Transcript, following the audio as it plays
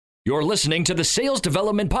You're listening to the Sales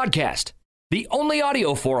Development Podcast, the only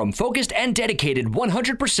audio forum focused and dedicated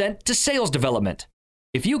 100% to sales development.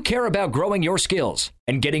 If you care about growing your skills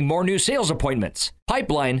and getting more new sales appointments,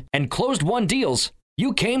 pipeline, and closed-won deals,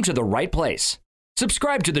 you came to the right place.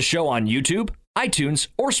 Subscribe to the show on YouTube, iTunes,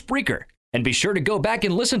 or Spreaker, and be sure to go back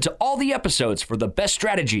and listen to all the episodes for the best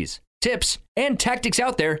strategies, tips, and tactics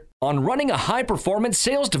out there on running a high-performance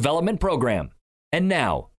sales development program. And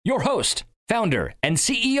now, your host, founder and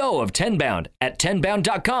CEO of Tenbound at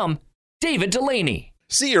tenbound.com, David Delaney.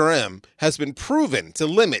 CRM has been proven to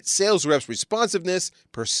limit sales reps' responsiveness,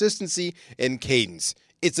 persistency, and cadence.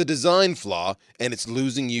 It's a design flaw, and it's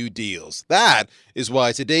losing you deals. That is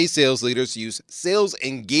why today's sales leaders use sales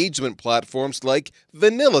engagement platforms like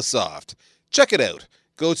VanillaSoft. Check it out.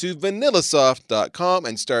 Go to vanillasoft.com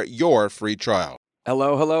and start your free trial.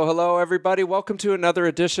 Hello, everybody. Welcome to another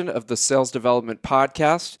edition of the Sales Development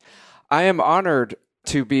Podcast. I am honored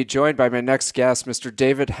to be joined by my next guest, Mr.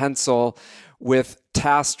 David Henzel with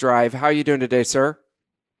TaskDrive. How are you doing today, sir?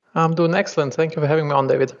 I'm doing excellent. Thank you for having me on,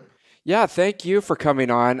 David. Yeah, thank you for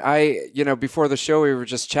coming on. Before the show, we were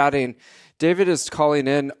just chatting. David is calling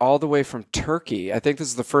in all the way from Turkey. I think this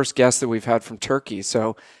is the first guest that we've had from Turkey.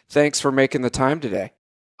 So thanks for making the time today.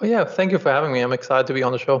 Oh, yeah, thank you for having me. I'm excited to be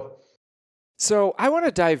on the show. So I want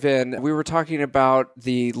to dive in. We were talking about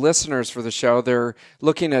the listeners for the show. They're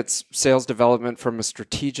looking at sales development from a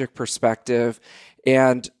strategic perspective.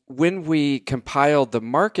 And when we compiled the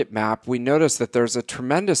market map, we noticed that there's a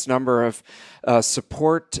tremendous number of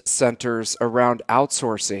support centers around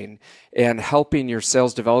outsourcing and helping your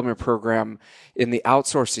sales development program in the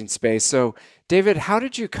outsourcing space. So David, how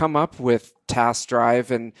did you come up with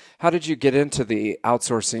TaskDrive and how did you get into the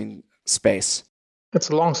outsourcing space? It's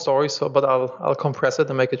a long story, but I'll compress it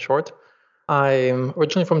and make it short. I'm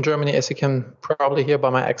originally from Germany, as you can probably hear by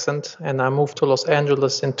my accent, and I moved to Los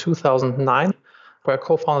Angeles in 2009, where I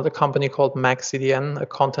co-founded a company called MaxCDN, a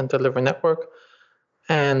content delivery network.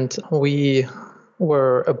 And we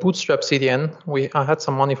were a bootstrap CDN. I had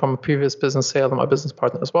some money from a previous business sale and my business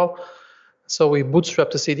partner as well. So we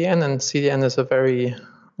bootstrapped the CDN, and CDN is a very,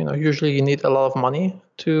 usually you need a lot of money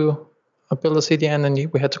to build a CDN,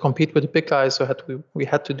 and we had to compete with the big guys. So we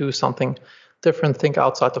had to do something different, think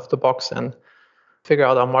outside of the box, and figure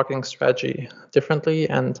out our marketing strategy differently.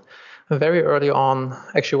 And very early on,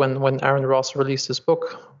 actually, when Aaron Ross released his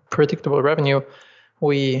book, Predictable Revenue,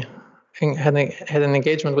 we had an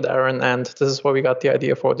engagement with Aaron, and this is where we got the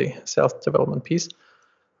idea for the sales development piece.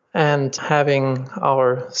 And having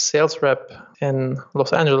our sales rep in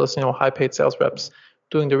Los Angeles, high-paid sales reps,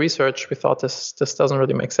 doing the research, we thought this doesn't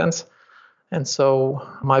really make sense. And so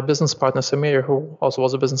my business partner, Samir, who also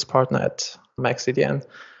was a business partner at MaxCDN,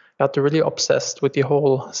 got really obsessed with the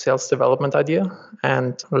whole sales development idea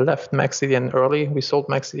and left MaxCDN early. We sold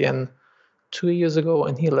MaxCDN 2 years ago,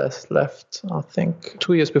 and he left, I think,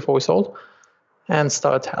 2 years before we sold, and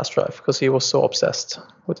started TaskDrive because he was so obsessed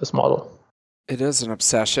with this model. It is an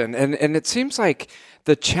obsession. And it seems like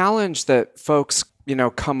the challenge that folks,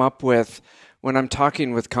 come up with when I'm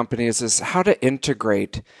talking with companies is how to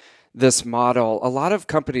integrate this model. A lot of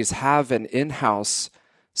companies have an in-house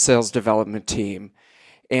sales development team,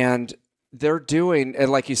 and they're doing, and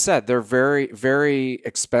like you said, they're very, very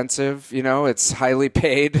expensive. It's highly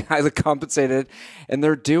paid, highly compensated, and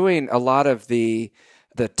they're doing a lot of the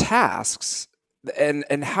tasks.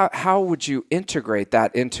 And how would you integrate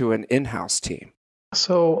that into an in-house team?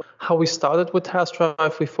 So how we started with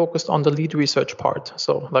TaskDrive, we focused on the lead research part.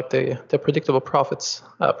 So like the predictable profits,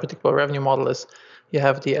 predictable revenue model is, you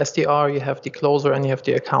have the SDR, you have the closer, and you have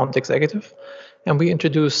the account executive. And we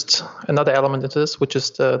introduced another element into this, which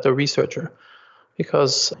is the researcher.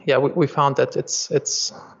 Because, we found that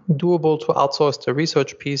it's doable to outsource the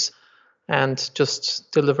research piece and just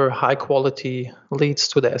deliver high-quality leads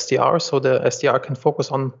to the SDR. So the SDR can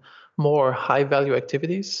focus on more high-value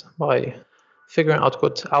activities by figuring out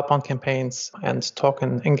good outbound campaigns and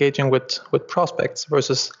engaging with prospects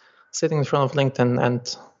versus sitting in front of LinkedIn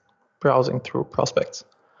and browsing through prospects.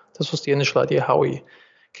 This was the initial idea how we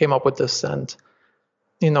came up with this. And,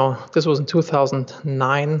 this was in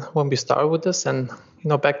 2009 when we started with this. And,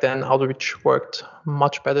 back then outreach worked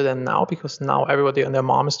much better than now because now everybody and their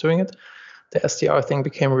mom is doing it. The SDR thing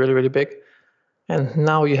became really, really big. And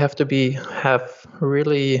now you have to have a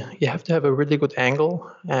really good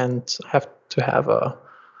angle and have to have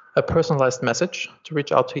a personalized message to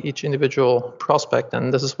reach out to each individual prospect.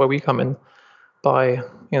 And this is where we come in by,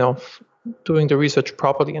 doing the research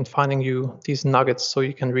properly and finding you these nuggets so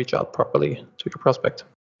you can reach out properly to your prospect.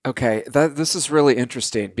 Okay, this is really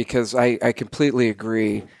interesting because I completely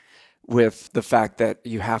agree with the fact that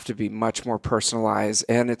you have to be much more personalized,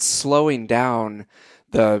 and it's slowing down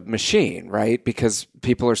the machine, right? Because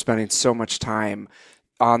people are spending so much time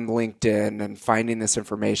on LinkedIn and finding this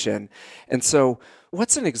information. And so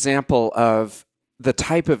what's an example of the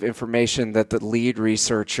type of information that the lead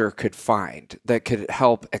researcher could find that could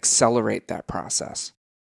help accelerate that process?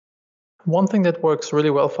 One thing that works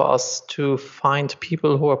really well for us to find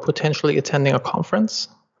people who are potentially attending a conference.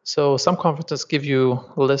 So some conferences give you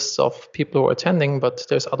lists of people who are attending, but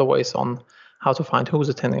there's other ways on how to find who's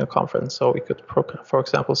attending a conference. So we could, for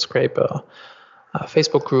example, scrape a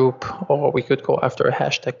Facebook group, or we could go after a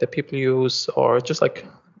hashtag that people use, or just like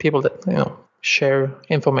people that share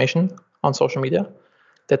information on social media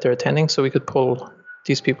that they're attending. So we could pull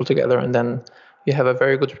these people together, and then you have a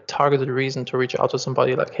very good targeted reason to reach out to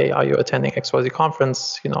somebody like, hey, are you attending XYZ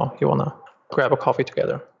conference? You want to grab a coffee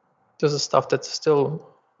together. This is stuff that still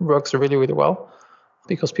works really, really well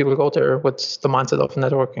because people go there with the mindset of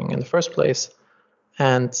networking in the first place.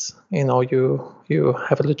 And, you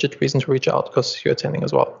have a legit reason to reach out because you're attending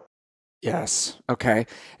as well. Yes. Okay.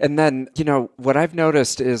 And then, what I've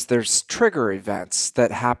noticed is there's trigger events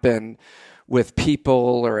that happen with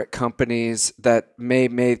people or at companies that may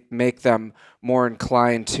make them more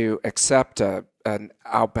inclined to accept an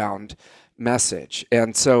outbound message.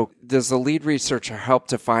 And so does the lead researcher help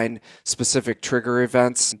to find specific trigger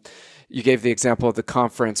events? You gave the example of the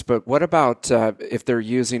conference, but what about if they're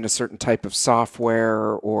using a certain type of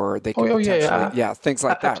software, or they can things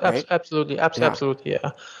like that, right? Absolutely,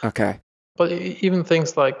 yeah. Okay. But even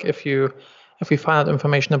things like if we find out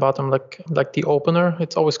information about them, like the opener,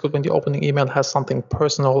 it's always good when the opening email has something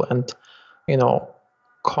personal and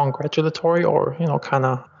congratulatory, or kind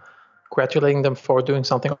of congratulating them for doing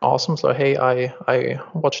something awesome. So, hey, I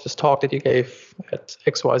watched this talk that you gave at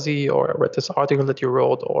XYZ, or I read this article that you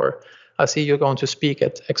wrote, or I see you're going to speak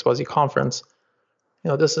at XYZ conference.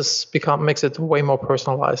 This makes it way more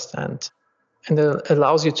personalized, and it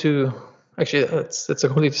allows you to actually, it's a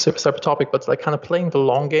completely separate topic, but like kind of playing the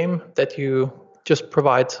long game, that you just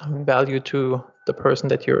provide value to the person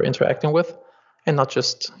that you're interacting with, and not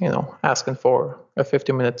just asking for a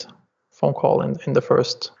 50-minute phone call in the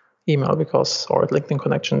first email or LinkedIn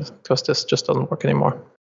connection, because this just doesn't work anymore.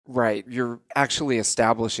 Right. You're actually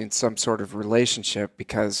establishing some sort of relationship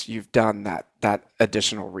because you've done that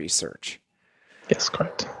additional research. Yes,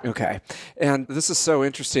 correct. Okay. And this is so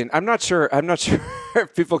interesting. I'm not sure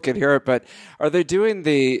if people can hear it, but are they doing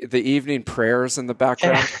the evening prayers in the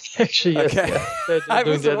background? Actually, yes. Okay. Yeah. I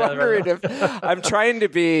was wondering if I'm trying to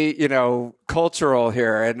be, cultural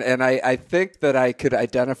here, and I think that I could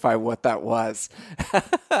identify what that was.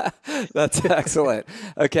 That's excellent.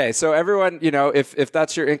 Okay. So everyone, if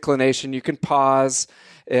that's your inclination, you can pause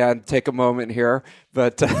and take a moment here,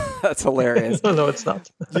 but that's hilarious. No, it's not.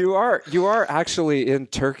 You are actually in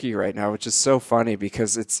Turkey right now, which is so funny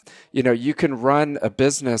because it's, you can run a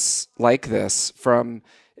business like this from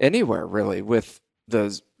anywhere really, with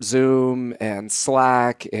the Zoom and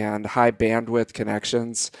Slack and high bandwidth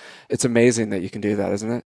connections. It's amazing that you can do that,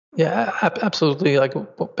 isn't it? Yeah, absolutely. Like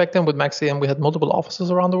back then with Maxi, we had multiple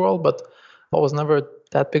offices around the world, but I was never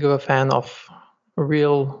that big of a fan of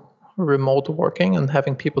real remote working and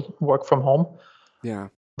having people work from home. Yeah.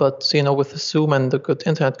 But with Zoom and the good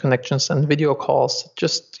internet connections and video calls,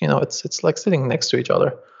 just it's like sitting next to each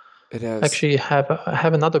other. It is. Actually, I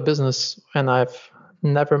have another business, and I've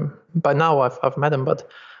never, by now I've met him, but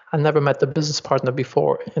I never met the business partner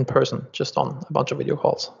before in person, just on a bunch of video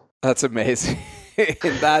calls. That's amazing.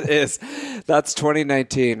 That's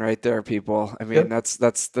 2019 right there, people. I mean, Yep.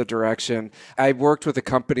 that's the direction. I worked with a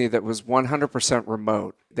company that was 100%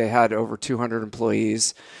 remote. They had over 200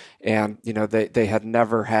 employees, and they had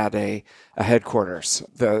never had a headquarters.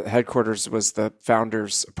 The headquarters was the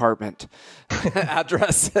founder's apartment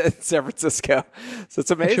address in San Francisco. So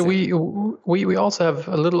it's amazing. Actually, we also have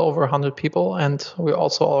a little over 100 people, and we're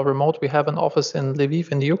also all remote. We have an office in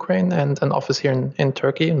Lviv in the Ukraine and an office here in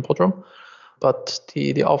Turkey, in Bodrum. But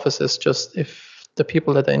the office is just, if the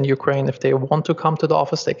people that are in Ukraine, if they want to come to the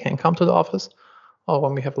office, they can come to the office. Or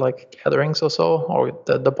when we have like gatherings or so, or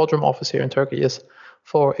the Bodrum office here in Turkey is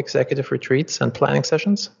for executive retreats and planning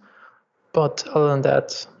sessions. But other than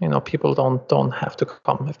that, people don't have to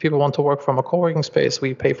come. If people want to work from a co-working space,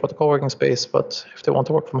 we pay for the co-working space. But if they want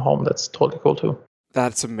to work from home, that's totally cool too.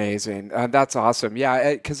 That's amazing. That's awesome.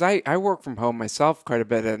 Yeah, because I work from home myself quite a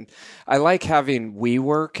bit, and I like having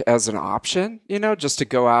WeWork as an option, just to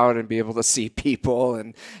go out and be able to see people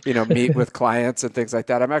and, meet with clients and things like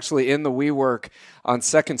that. I'm actually in the WeWork on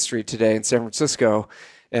 2nd Street today in San Francisco,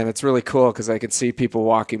 and it's really cool because I can see people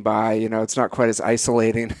walking by. It's not quite as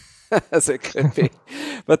isolating as it could be.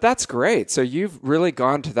 But that's great. So you've really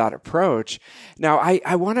gone to that approach. Now,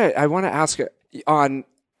 I want to ask on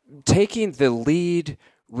taking the lead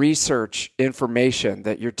research information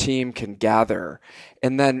that your team can gather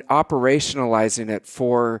and then operationalizing it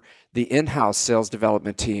for the in-house sales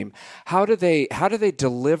development team. How do they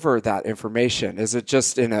deliver that information? Is it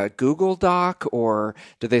just in a Google Doc, or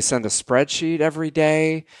do they send a spreadsheet every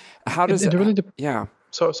day? How does it really yeah.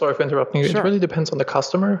 So sorry for interrupting you. Sure. It really depends on the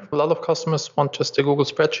customer. A lot of customers want just a Google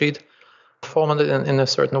spreadsheet formatted in a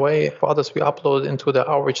certain way. For others, we upload it into the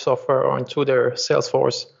outreach software or into their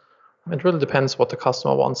Salesforce. It really depends what the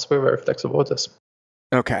customer wants. We're very flexible with this.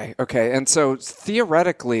 Okay. And so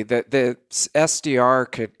theoretically, the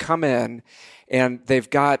SDR could come in and they've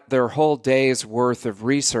got their whole day's worth of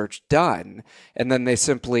research done, and then they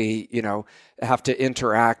simply, have to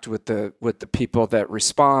interact with the people that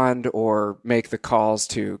respond or make the calls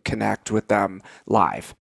to connect with them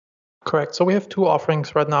live. Correct. So we have two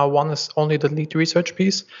offerings right now. One is only the lead research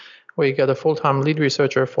piece, where you get a full-time lead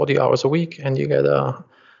researcher 40 hours a week, and you get a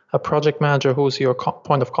project manager who's your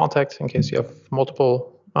point of contact in case you have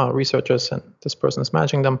multiple researchers and this person is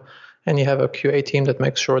managing them. And you have a QA team that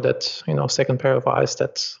makes sure that, second pair of eyes,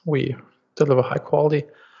 that we deliver high quality.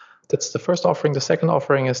 That's the first offering. The second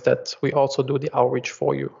offering is that we also do the outreach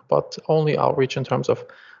for you, but only outreach in terms of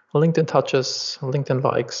LinkedIn touches, LinkedIn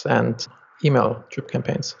likes, and email drip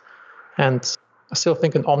campaigns. And I still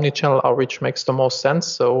think an omni-channel outreach makes the most sense.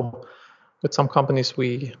 So with some companies,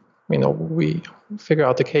 we figure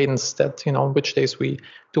out the cadence that, which days we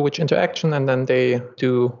do which interaction, and then they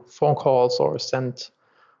do phone calls or send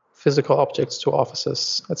physical objects to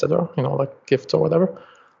offices, etc., like gifts or whatever.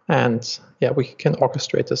 And we can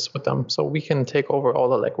orchestrate this with them. So we can take over all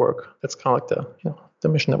the legwork. That's kind of like the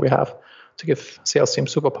mission that we have, to give sales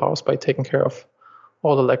teams superpowers by taking care of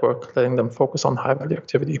all the legwork, letting them focus on high value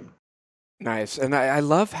activity. Nice. And I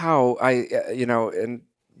love how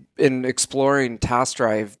in exploring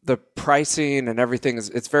TaskDrive, the pricing and everything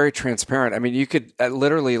it's very transparent. I mean, you could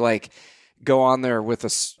literally go on there with a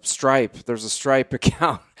Stripe. There's a Stripe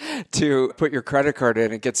account to put your credit card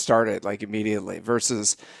in and get started immediately,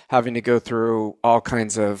 versus having to go through all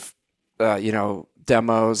kinds of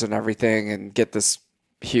demos and everything and get this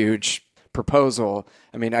huge proposal.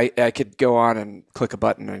 I mean, I could go on and click a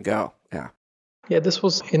button and go. Yeah, this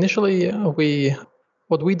was initially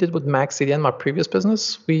what we did with Max CDN, my previous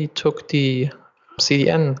business. We took the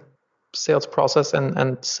CDN sales process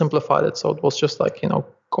and simplified it. So it was just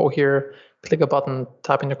go here, click a button,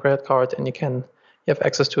 type in your credit card, and you have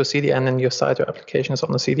access to a CDN, and your site or application is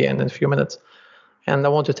on the CDN in a few minutes. And I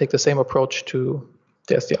want to take the same approach to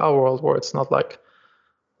the SDR world, where it's not like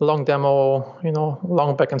a long demo,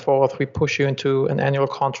 long back and forth. We push you into an annual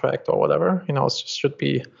contract or whatever. It should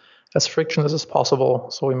be as frictionless as possible.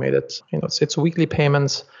 So we made it, it's weekly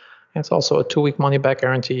payments. It's also a 2-week money back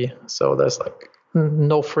guarantee. So there's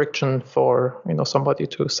no friction for, somebody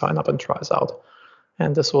to sign up and try us out.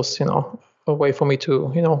 And this was, a way for me to,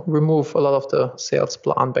 remove a lot of the sales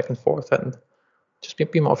plan back and forth and just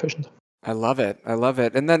be more efficient. I love it.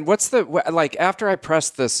 And then what's after I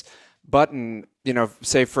press this button,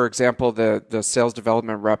 say for example, the sales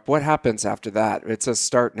development rep, what happens after that? It says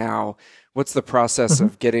start now. What's the process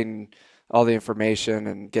of getting all the information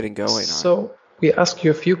and getting going? So we ask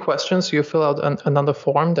you a few questions. You fill out another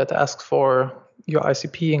form that asks for your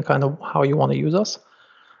ICP and kind of how you want to use us.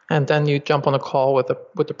 And then you jump on a call with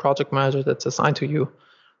the project manager that's assigned to you.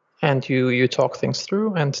 And you talk things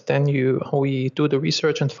through. And then we do the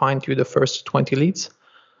research and find you the first 20 leads.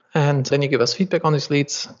 And then you give us feedback on these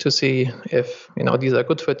leads to see if, these are a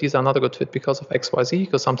good fit, these are not a good fit because of XYZ,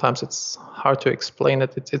 because sometimes it's hard to explain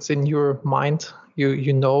it. It's in your mind.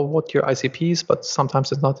 You know what your ICP is, but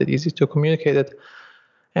sometimes it's not that easy to communicate it.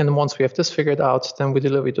 And once we have this figured out, then we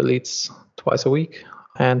deliver the leads twice a week.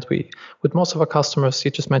 And with most of our customers,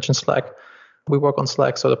 you just mentioned Slack. We work on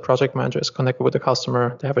Slack, so the project manager is connected with the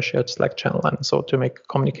customer. They have a shared Slack channel, and so to make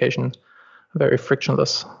communication very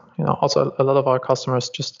frictionless. Also a lot of our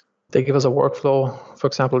customers they give us a workflow. For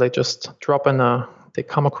example, they just they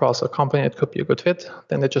come across a company that could be a good fit.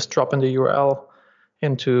 Then they just drop in the URL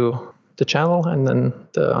into the channel, and then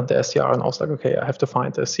the SDR knows okay, I have to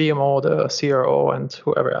find the CMO, the CRO, and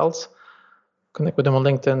whoever else, connect with them on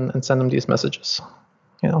LinkedIn and send them these messages.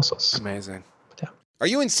 So it's amazing. Yeah. Are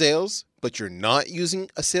you in sales, but you're not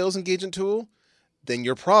using a sales engagement tool? Then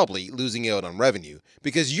you're probably losing out on revenue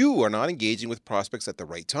because you are not engaging with prospects at the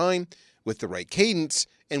right time, with the right cadence,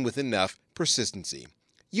 and with enough persistency.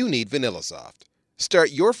 You need VanillaSoft.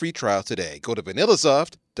 Start your free trial today. Go to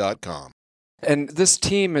vanillasoft.com. And this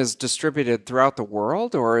team is distributed throughout the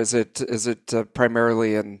world, or is it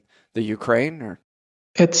primarily in the Ukraine, or?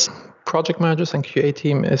 It's project managers and QA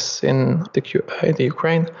team is in the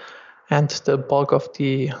Ukraine, and the bulk of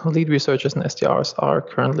the lead researchers and SDRs are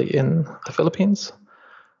currently in the Philippines.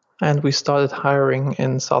 And we started hiring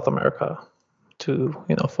in South America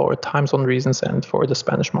for time zone reasons and for the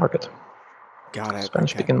Spanish market. Got it.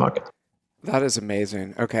 Spanish-speaking market. That is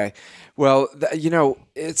amazing. Okay. Well,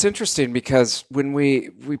 it's interesting because when we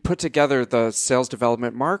put together the sales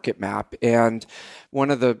development market map, and one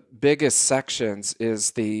of the biggest sections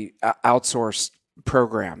is the outsourced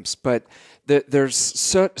programs, but there's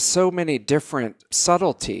so many different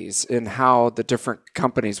subtleties in how the different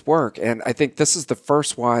companies work. And I think this is the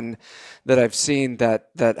first one that I've seen that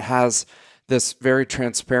has this very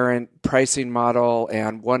transparent pricing model,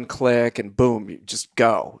 and one click and boom, you just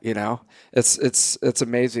go, it's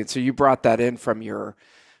amazing. So you brought that in from your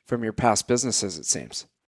past businesses, it seems.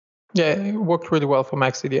 Yeah, it worked really well for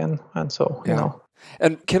MaxCDN. And so,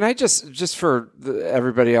 And can I just for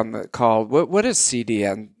everybody on the call, what does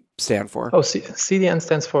CDN stand for? Oh, CDN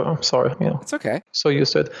stands for, I'm sorry. It's okay. So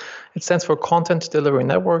used to it. It stands for Content Delivery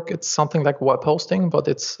Network. It's something like web hosting, but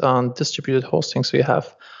it's distributed hosting. So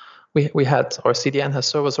we had our CDN has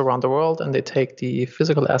servers around the world, and they take the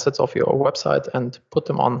physical assets of your website and put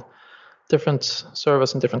them on different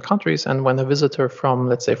servers in different countries. And when a visitor from,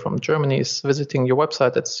 let's say, from Germany is visiting your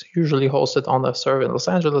website that's usually hosted on a server in Los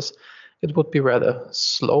Angeles, it would be rather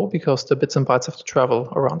slow because the bits and bytes have to travel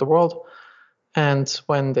around the world. And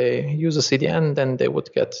when they use a CDN, then they would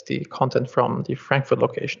get the content from the Frankfurt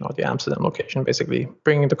location or the Amsterdam location, basically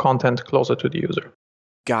bringing the content closer to the user.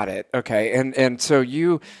 Got it. Okay. And so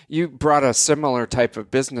you brought a similar type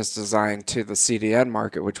of business design to the CDN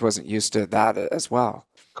market, which wasn't used to that as well.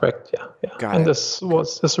 Correct. Yeah. Got and it. this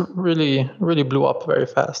really, really blew up very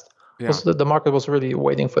fast. Yeah. The market was really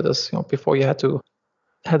waiting for this. Before you had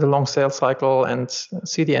a long sales cycle, and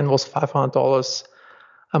CDN was $500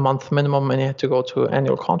 a month minimum, and you had to go to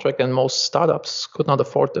annual contract, and most startups could not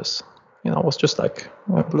afford this. It was just like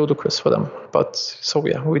ludicrous for them. But so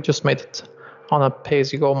we just made it on a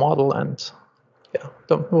pay-as-you-go model, and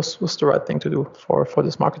that was the right thing to do for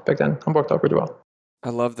this market back then, and worked out really well. I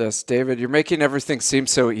love this, David. You're making everything seem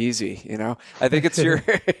so easy. I think it's your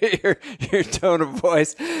tone of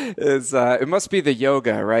voice is. It must be the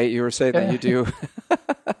yoga, right? You were saying that you do.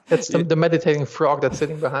 It's the meditating frog that's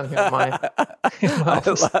sitting behind me in my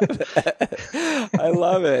office. I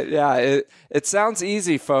love it. Yeah, it sounds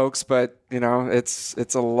easy, folks, but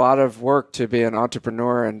it's a lot of work to be an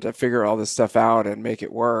entrepreneur and to figure all this stuff out and make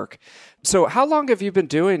it work. So, how long have you been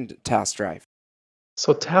doing TaskDrive?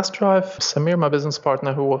 So TaskDrive, Samir, my business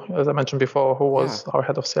partner, who, as I mentioned before, who was our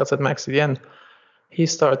head of sales at MaxCDN, he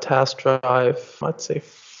started TaskDrive, I'd say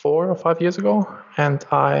 4 or 5 years ago. And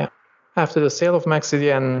after the sale of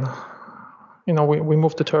MaxCDN, we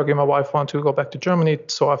moved to Turkey. My wife wanted to go back to Germany,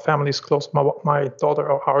 so our family is close. My daughter,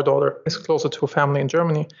 or our daughter, is closer to a family in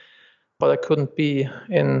Germany. But I couldn't be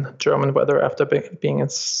in German weather after being in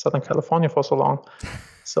Southern California for so long.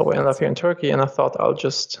 So we ended up here in Turkey, and I thought I'll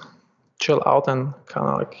just chill out and kind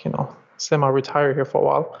of semi-retire here for a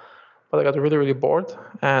while. But I got really, really bored,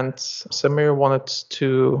 and Samir wanted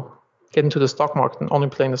to get into the stock market and only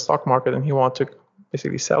play in the stock market, and he wanted to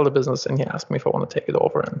basically sell the business, and he asked me if I want to take it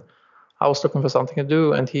over. And I was looking for something to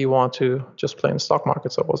do, and he wanted to just play in the stock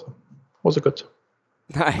market, so it was a good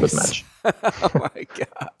match. Oh my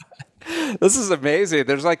God. This is amazing.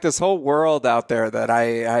 There's like this whole world out there that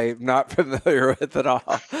I'm not familiar with at all.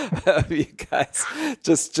 You guys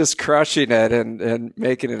just crushing it and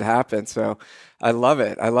making it happen. So I love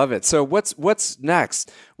it. So what's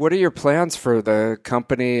next? What are your plans for the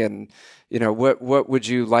company, and what would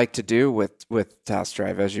you like to do with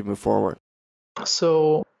TaskDrive as you move forward?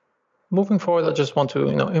 So moving forward, I just want to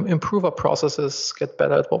improve our processes, get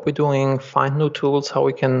better at what we're doing, find new tools, how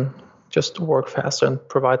we can just work faster and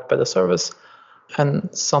provide better service.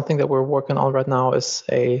 And something that we're working on right now is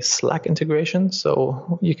a Slack integration.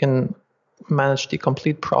 So you can manage the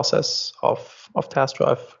complete process of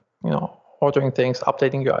TaskDrive, ordering things,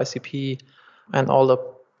 updating your ICP, and all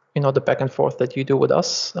the back and forth that you do with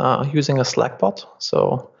us using a Slack bot.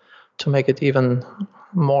 So to make it even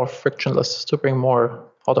more frictionless, to bring more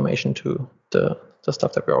automation to the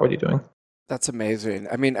stuff that we're already doing. That's amazing.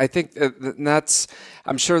 I mean, I think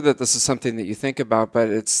I'm sure that this is something that you think about, but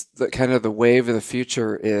it's kind of the wave of the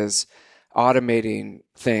future is automating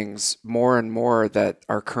things more and more that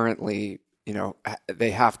are currently,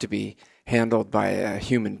 they have to be handled by a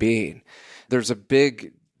human being. There's a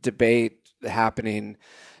big debate happening.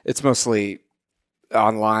 It's mostly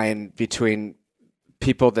online between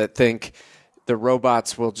people that think the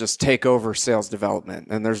robots will just take over sales development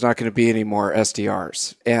and there's not going to be any more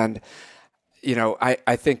SDRs. And,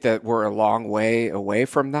 I think that we're a long way away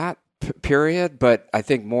from that period, but I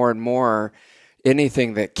think more and more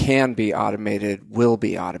anything that can be automated will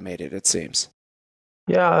be automated, it seems.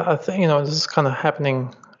 Yeah, I think, this is kind of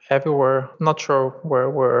happening everywhere. Not sure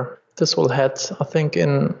where this will head. I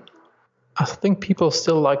think people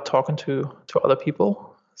still like talking to other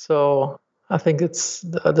people. So I think it's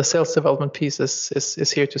the sales development piece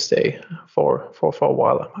is here to stay for a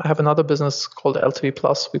while. I have another business called LTV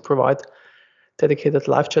Plus. We provide dedicated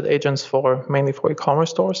live chat agents mainly for e-commerce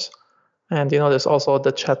stores. And there's also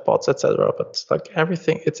the chatbots, etc. But like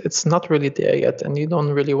everything, it's not really there yet, and you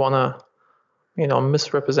don't really want to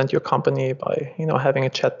misrepresent your company by having a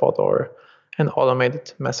chatbot or an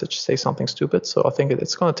automated message say something stupid. So I think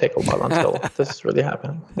it's going to take a while until this is really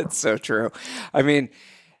happening. It's so true. I mean,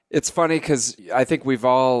 it's funny because I think we've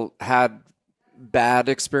all had bad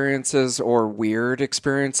experiences or weird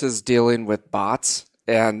experiences dealing with bots,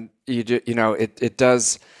 and it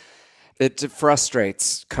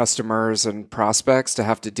frustrates customers and prospects to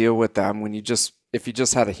have to deal with them when if you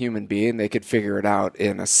just had a human being, they could figure it out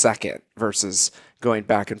in a second versus going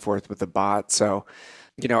back and forth with a bot. So,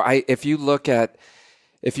 if you look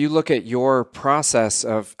at your process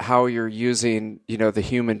of how you're using, the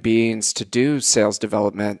human beings to do sales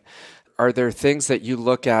development, are there things that you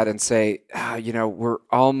look at and say, we're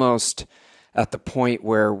almost at the point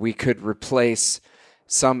where we could replace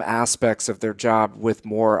some aspects of their job with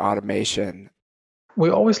more automation?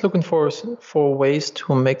 We're always looking for ways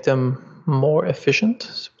to make them more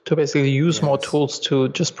efficient, to basically use more tools to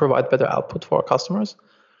just provide better output for our customers.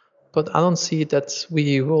 But I don't see that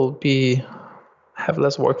we will have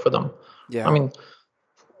less work for them. Yeah. I mean,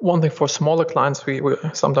 one thing for smaller clients, we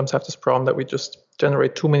sometimes have this problem that we just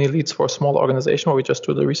generate too many leads for a small organization where we just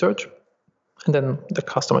do the research, and then the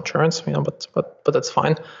customer churns. But that's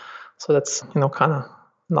fine. So that's kind of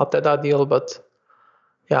not that ideal, but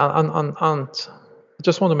yeah, and I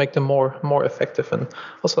just want to make them more effective. And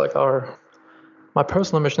also like my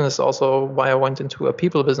personal mission is also why I went into a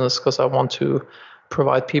people business, because I want to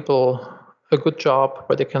provide people a good job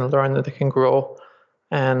where they can learn and they can grow.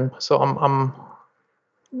 And so I'm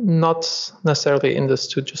not necessarily in this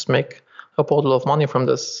to just make a bottle of money from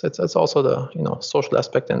this. It's also the social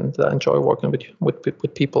aspect, and I enjoy working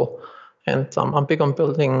with people. And I'm big on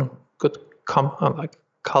building good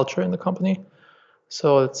culture in the company.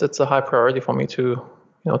 So it's a high priority for me to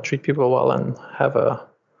treat people well and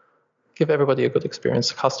give everybody a good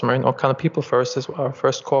experience. Customer, kind of people first is our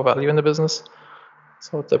first core value in the business.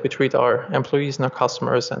 So that we treat our employees and our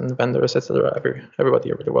customers and vendors, etc.,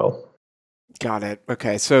 everybody really well. Got it.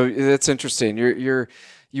 Okay, so that's interesting.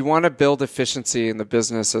 You want to build efficiency in the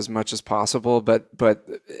business as much as possible, but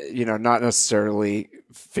not necessarily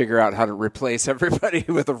figure out how to replace everybody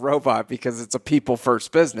with a robot, because it's a people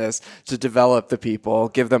first business to develop the people,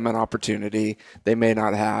 give them an opportunity they may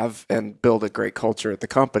not have, and build a great culture at the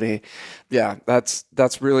company. Yeah, that's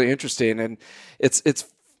really interesting, and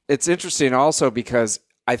it's interesting also because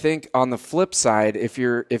I think on the flip side, if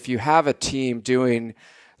you have a team doing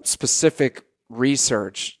specific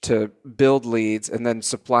research to build leads and then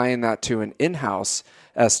supplying that to an in-house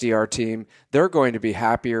SDR team, they're going to be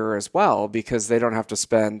happier as well, because they don't have to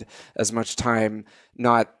spend as much time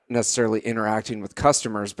not necessarily interacting with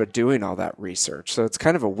customers, but doing all that research. So it's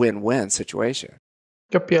kind of a win-win situation.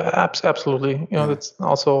 Yep, yeah, absolutely. That's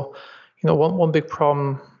also, one big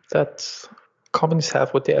problem that companies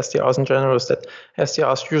have with the SDRs in general is that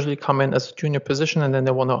SDRs usually come in as a junior position, and then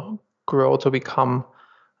they want to grow to become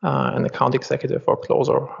an account executive or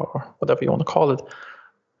closer or whatever you want to call it.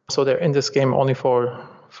 So they're in this game only for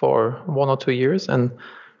 1 or 2 years. And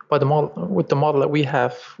with the model that we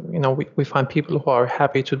have, we find people who are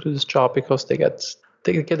happy to do this job because they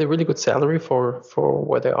get a really good salary for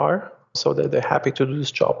where they are. So they're happy to do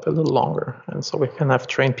this job a little longer. And so we can have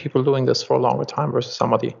trained people doing this for a longer time versus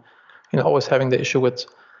somebody, always having the issue with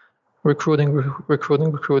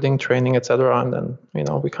recruiting, training, etc. And then,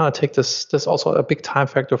 we kind of take this also a big time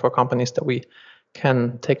factor for companies that we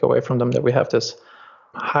can take away from them, that we have this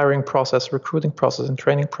hiring process, recruiting process, and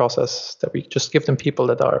training process, that we just give them people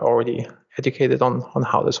that are already educated on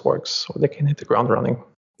how this works, so they can hit the ground running.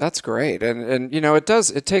 That's great. And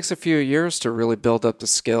it takes a few years to really build up the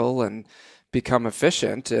skill and become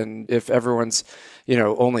efficient. And if everyone's,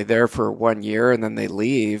 only there for 1 year and then they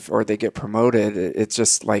leave or they get promoted, it's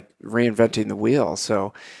just like reinventing the wheel.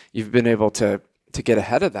 So you've been able to get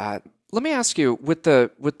ahead of that. Let me ask you, with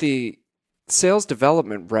the sales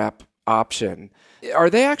development rep option, are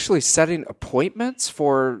they actually setting appointments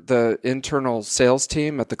for the internal sales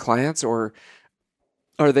team at the clients, or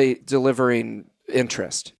Are they delivering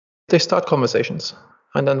interest? They start conversations.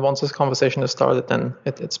 And then once this conversation is started, then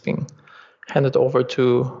it's being handed over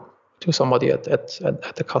to somebody at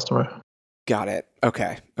the customer. Got it.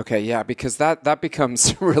 Okay. Yeah, because that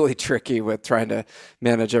becomes really tricky with trying to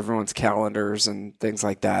manage everyone's calendars and things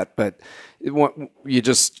like that. But you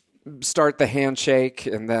just start the handshake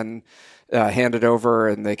and then hand it over,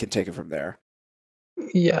 and they can take it from there.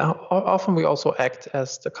 Yeah. Often we also act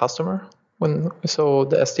as the customer. So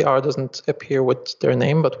the SDR doesn't appear with their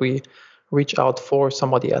name, but we reach out for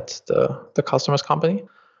somebody at the customer's company.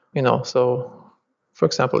 So for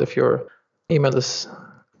example, if your email is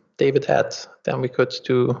David at, then we could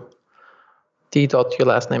do your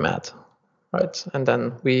last name at, right? And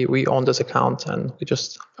then we own this account, and we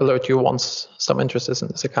just alert you once some interest is in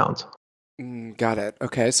this account. Got it.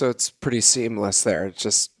 Okay, so it's pretty seamless there. It's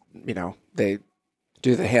just, they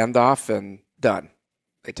do the handoff and done.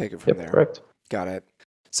 They take it from there. Correct. Got it.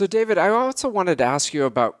 So David, I also wanted to ask you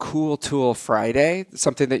about Cool Tool Friday,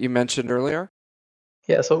 something that you mentioned earlier.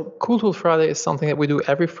 Yeah, so Cool Tool Friday is something that we do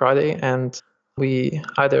every Friday, and we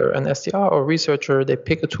either an SDR or researcher, they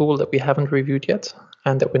pick a tool that we haven't reviewed yet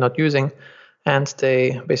and that we're not using, and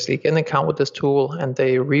they basically get an account with this tool and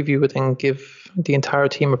they review it and give the entire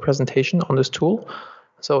team a presentation on this tool.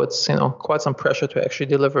 So it's quite some pressure to actually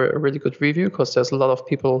deliver a really good review because there's a lot of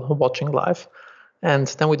people watching live. And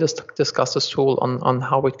then we just discuss this tool on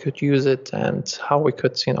how we could use it and how we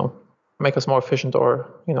could make us more efficient,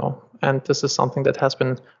 and this is something that has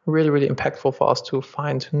been really, really impactful for us to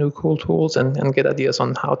find new cool tools and get ideas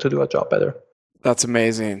on how to do our job better. That's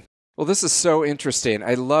amazing. Well, this is so interesting.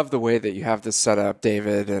 I love the way that you have this set up,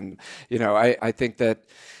 David. And, I think that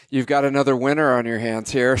you've got another winner on your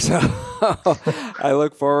hands here. So I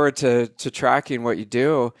look forward to tracking what you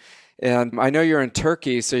do. And I know you're in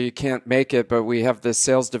Turkey, so you can't make it, but we have the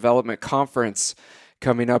Sales Development Conference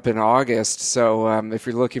coming up in August. So if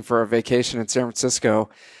you're looking for a vacation in San Francisco,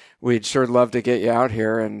 we'd sure love to get you out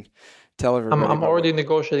here and tell everybody. I'm already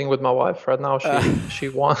negotiating with my wife right now. She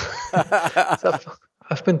wants. So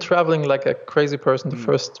I've been traveling like a crazy person the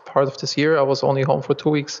first part of this year. I was only home for 2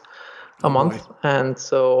 weeks a month. And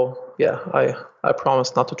so, yeah, I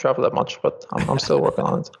promised not to travel that much, but I'm still working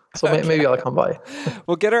on it. So maybe I'll come by.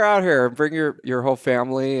 Well, get her out here and bring your whole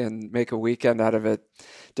family and make a weekend out of it.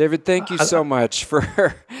 David, thank you so much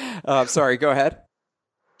for... sorry, go ahead.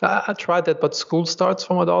 I tried that, but school starts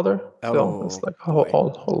for my daughter. So it's like a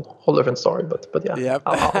whole different story. But yeah, yep.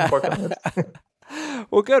 I'll work on it.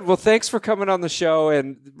 Well, good. Well, thanks for coming on the show,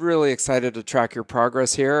 and really excited to track your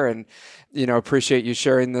progress here, and appreciate you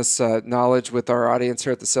sharing this knowledge with our audience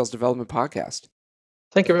here at the Sales Development Podcast.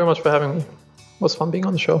 Thank you very much for having me. It was fun being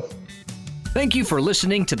on the show. Thank you for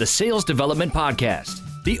listening to the Sales Development Podcast,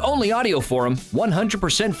 the only audio forum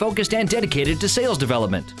 100% focused and dedicated to sales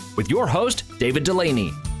development, with your host, David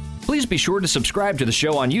Delaney. Please be sure to subscribe to the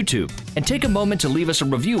show on YouTube and take a moment to leave us a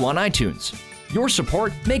review on iTunes. Your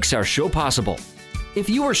support makes our show possible. If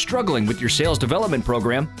you are struggling with your sales development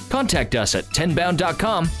program, contact us at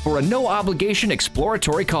 10bound.com for a no-obligation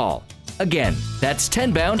exploratory call. Again, that's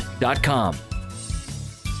 10bound.com.